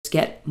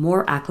just get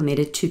more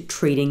acclimated to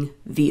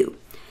TradingView.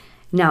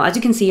 Now, as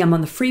you can see, I'm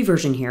on the free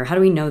version here. How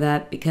do we know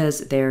that?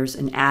 Because there's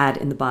an ad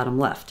in the bottom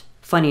left.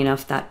 Funny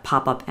enough, that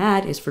pop-up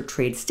ad is for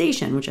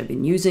TradeStation, which I've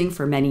been using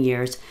for many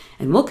years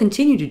and will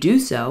continue to do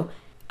so.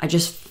 I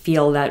just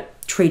feel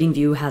that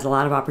TradingView has a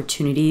lot of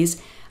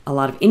opportunities, a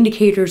lot of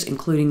indicators,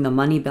 including the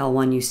money bell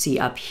one you see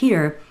up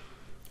here,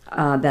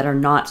 that are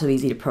not so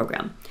easy to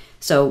program.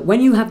 So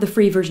when you have the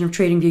free version of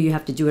TradingView, you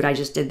have to do what I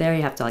just did there.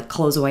 You have to like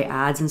close away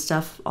ads and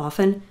stuff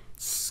often.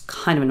 It's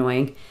kind of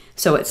annoying.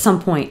 So at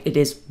some point, it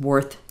is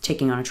worth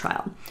taking on a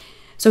trial.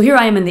 So here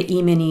I am in the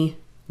E-mini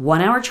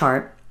 1 hour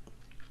chart,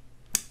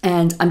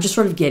 and I'm just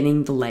sort of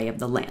getting the lay of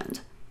the land.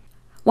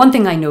 One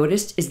thing I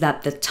noticed is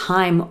that the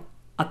time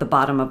at the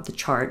bottom of the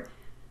chart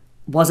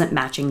wasn't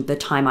matching the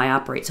time I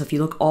operate. So if you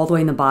look all the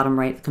way in the bottom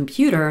right of the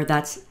computer,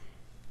 that's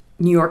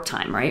New York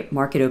time, right?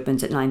 Market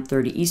opens at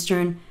 9:30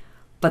 Eastern,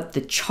 but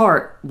the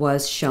chart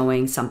was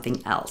showing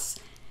something else.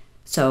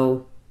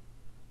 So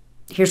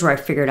here's where I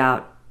figured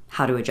out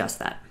how to adjust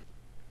that.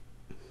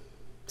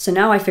 So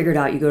now I figured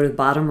out you go to the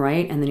bottom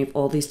right and then you have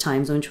all these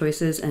time zone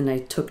choices, and I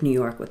took New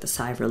York with a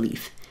sigh of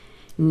relief.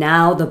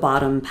 Now the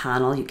bottom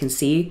panel, you can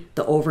see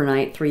the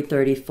overnight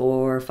 3:30,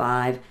 4,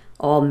 5,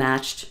 all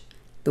matched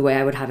the way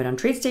I would have it on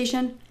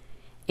TradeStation.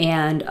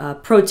 And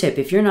pro tip,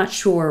 if you're not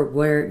sure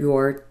where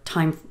your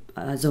time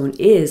zone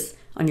is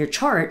on your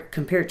chart,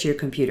 compare it to your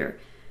computer.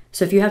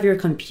 So if you have your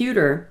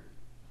computer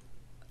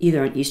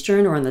either on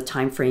Eastern or on the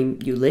time frame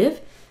you live,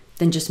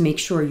 then just make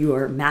sure you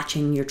are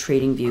matching your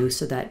TradingView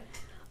so that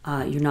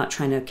you're not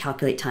trying to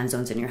calculate time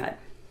zones in your head.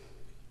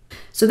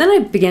 So then I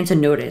began to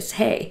notice,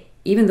 hey,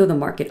 even though the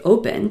market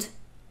opened,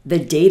 the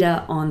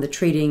data on the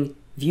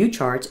TradingView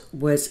charts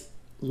was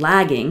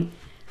lagging.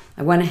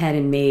 I went ahead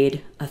and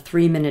made a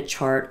 3-minute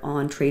chart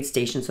on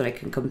TradeStation so that I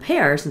can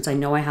compare, since I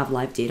know I have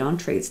live data on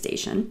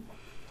TradeStation.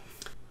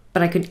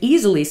 But I could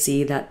easily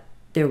see that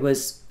there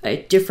was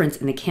a difference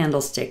in the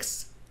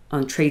candlesticks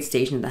on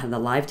TradeStation that had the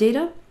live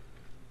data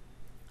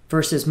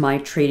versus my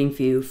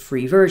TradingView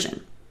free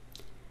version.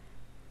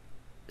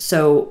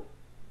 So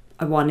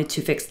I wanted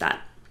to fix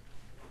that.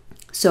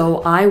 So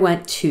I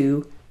went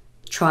to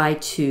try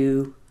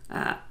to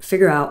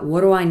figure out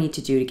what do I need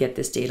to do to get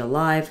this data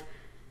live.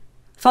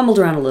 Fumbled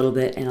around a little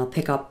bit, and I'll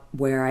pick up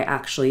where I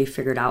actually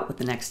figured out what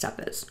the next step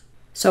is.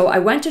 So I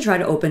went to try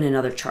to open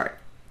another chart,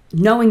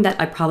 knowing that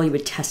I probably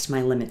would test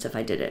my limits if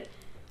I did it.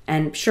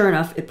 And sure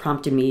enough, it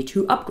prompted me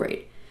to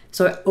upgrade.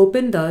 So I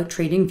opened the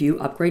TradingView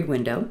upgrade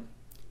window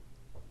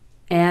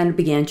and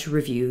began to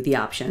review the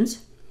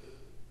options.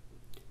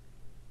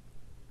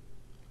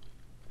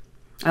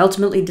 I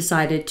ultimately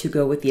decided to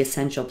go with the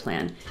essential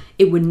plan.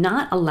 It would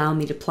not allow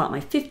me to plot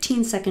my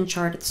 15-second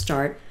chart at the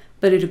start,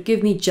 but it'll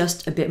give me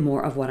just a bit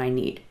more of what I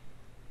need.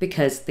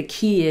 Because the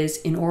key is,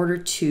 in order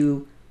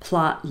to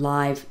plot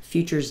live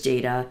futures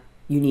data,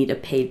 you need a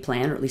paid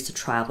plan, or at least a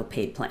trial of a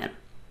paid plan.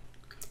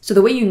 So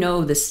the way you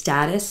know the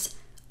status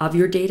of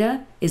your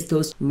data is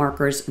those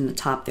markers in the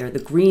top there. The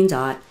green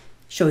dot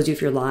shows you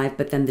if you're live,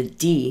 but then the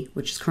D,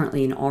 which is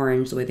currently in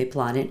orange, the way they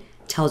plot it,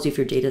 tells you if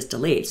your data is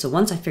delayed. So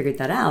once I figured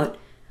that out,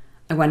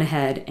 I went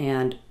ahead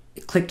and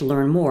clicked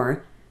learn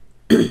more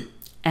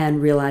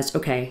and realized,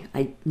 okay,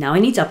 now I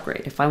need to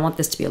upgrade. If I want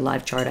this to be a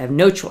live chart, I have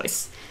no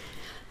choice.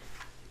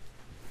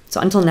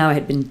 So until now I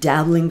had been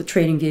dabbling with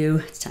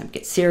TradingView. It's time to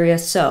get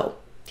serious. So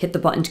hit the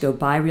button to go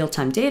buy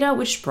real-time data,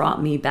 which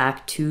brought me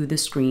back to the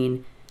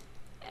screen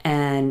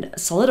and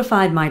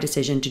solidified my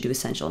decision to do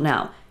essential.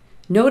 Now,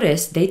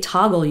 notice they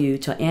toggle you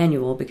to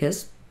annual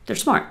because they're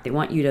smart. They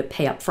want you to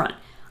pay up front.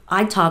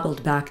 I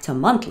toggled back to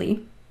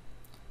monthly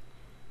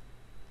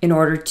in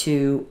order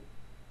to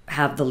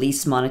have the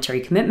least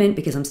monetary commitment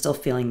because I'm still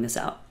feeling this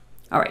out.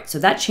 All right, so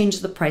that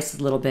changes the price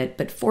a little bit,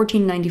 but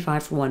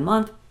 $14.95 for 1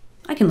 month,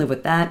 I can live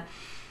with that.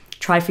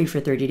 Try free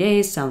for 30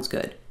 days, sounds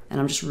good. And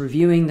I'm just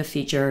reviewing the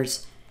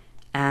features,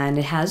 and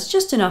it has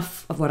just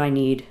enough of what I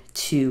need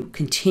to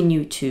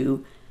continue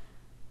to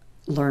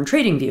learn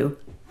TradingView.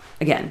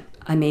 Again,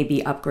 I may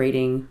be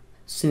upgrading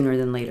sooner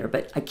than later,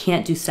 but I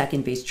can't do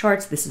second-based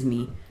charts. This is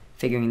me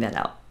figuring that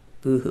out.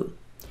 Boo-hoo.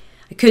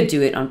 I could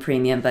do it on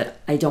premium, but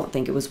I don't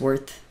think it was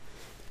worth,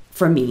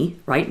 for me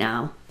right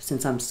now,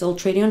 since I'm still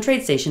trading on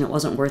TradeStation, it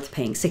wasn't worth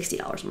paying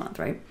 $60 a month,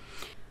 right?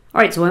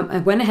 All right, so I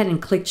went ahead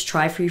and clicked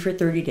try free for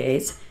 30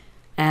 days,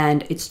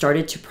 and it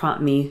started to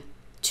prompt me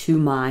to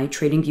my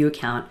TradingView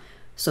account.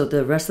 So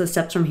the rest of the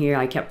steps from here,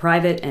 I kept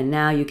private, and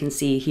now you can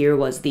see here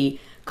was the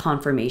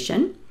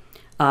confirmation.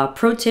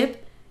 Pro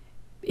tip,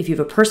 if you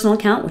have a personal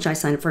account, which I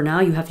signed up for now,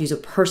 you have to use a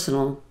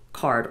personal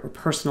card or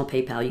personal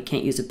PayPal. You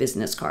can't use a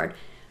business card.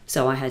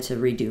 So I had to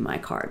redo my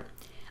card.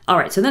 All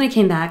right, so then I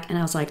came back and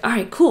I was like, all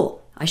right,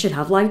 cool. I should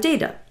have live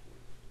data.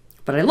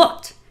 But I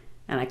looked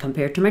and I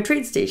compared to my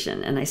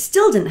TradeStation and I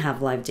still didn't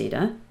have live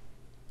data.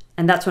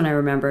 And that's when I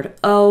remembered,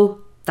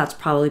 oh, that's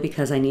probably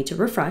because I need to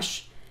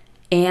refresh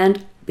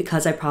and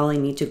because I probably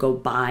need to go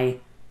buy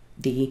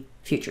the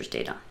futures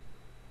data.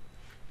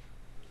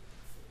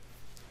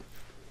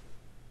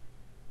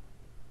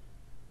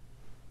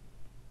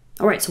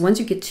 All right, so once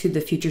you get to the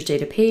futures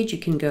data page, you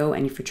can go,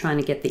 and if you're trying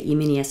to get the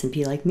E-mini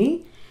S&P like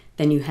me,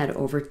 then you head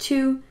over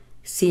to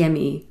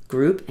CME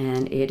group,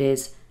 and it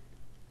is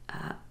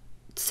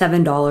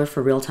 $7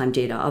 for real-time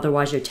data.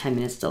 Otherwise, you're 10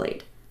 minutes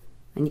delayed.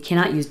 And you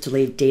cannot use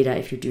delayed data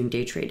if you're doing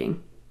day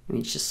trading. I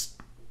mean, it's just,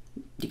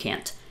 you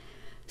can't.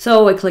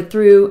 So I clicked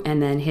through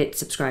and then hit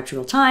subscribe to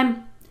real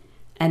time,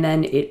 and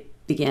then it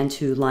began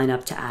to line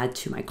up to add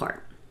to my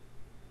cart.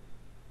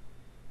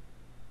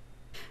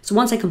 So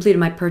once I completed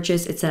my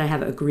purchase, it said I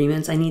have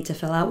agreements I need to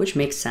fill out, which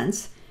makes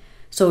sense.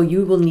 So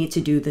you will need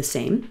to do the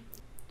same.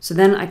 So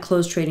then I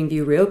closed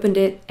TradingView, reopened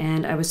it,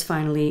 and I was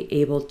finally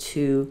able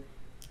to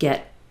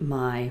get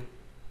my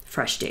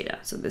fresh data.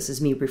 So this is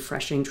me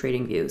refreshing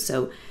TradingView.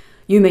 So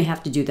you may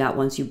have to do that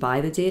once you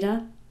buy the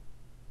data.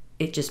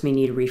 It just may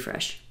need a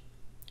refresh.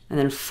 And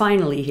then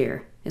finally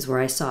here is where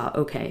I saw,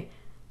 okay,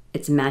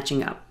 it's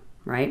matching up,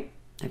 right?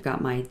 I've got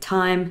my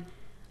time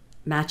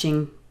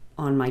matching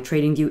on my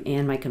TradingView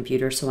and my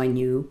computer, so I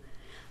knew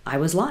I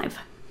was live.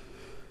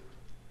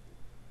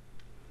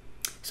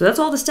 So that's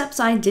all the steps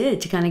I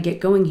did to kind of get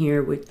going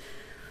here with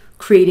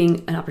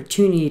creating an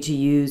opportunity to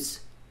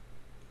use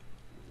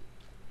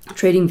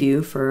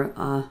TradingView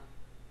for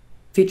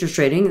futures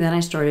trading. Then I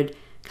started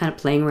kind of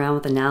playing around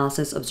with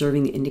analysis,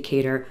 observing the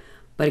indicator.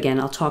 But again,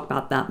 I'll talk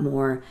about that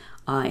more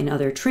in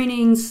other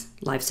trainings,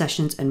 live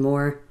sessions, and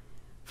more.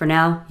 For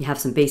now, you have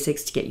some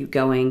basics to get you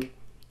going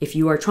if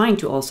you are trying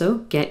to also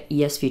get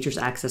ES Futures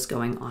access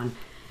going on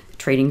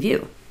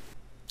TradingView.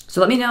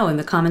 So let me know in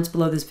the comments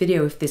below this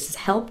video if this has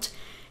helped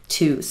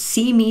to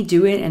see me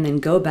do it and then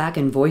go back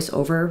and voice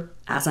over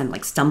as I'm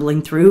like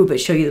stumbling through,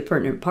 but show you the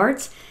pertinent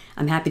parts.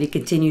 I'm happy to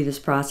continue this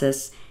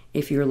process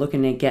if you're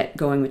looking to get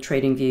going with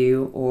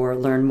TradingView or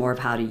learn more of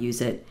how to use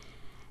it.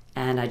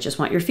 And I just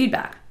want your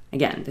feedback.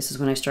 Again, this is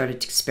when I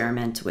started to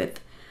experiment with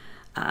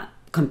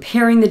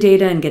comparing the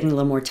data and getting a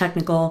little more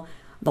technical.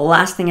 The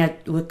last thing I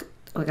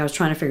was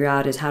trying to figure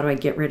out is how do I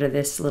get rid of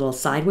this little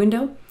side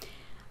window?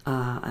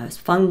 I was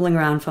fumbling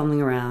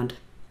around.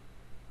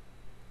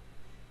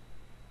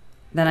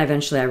 Then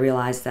eventually I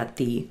realized that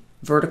the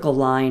vertical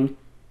line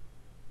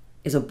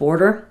is a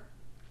border.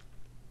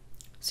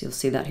 So you'll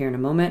see that here in a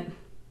moment.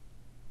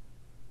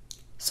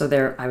 So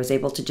there I was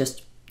able to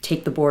just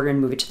take the border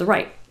and move it to the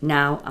right.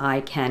 Now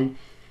I can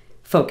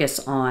focus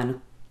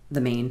on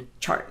the main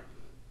chart.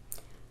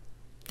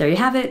 There you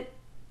have it.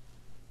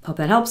 Hope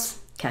that helps.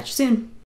 Catch you soon.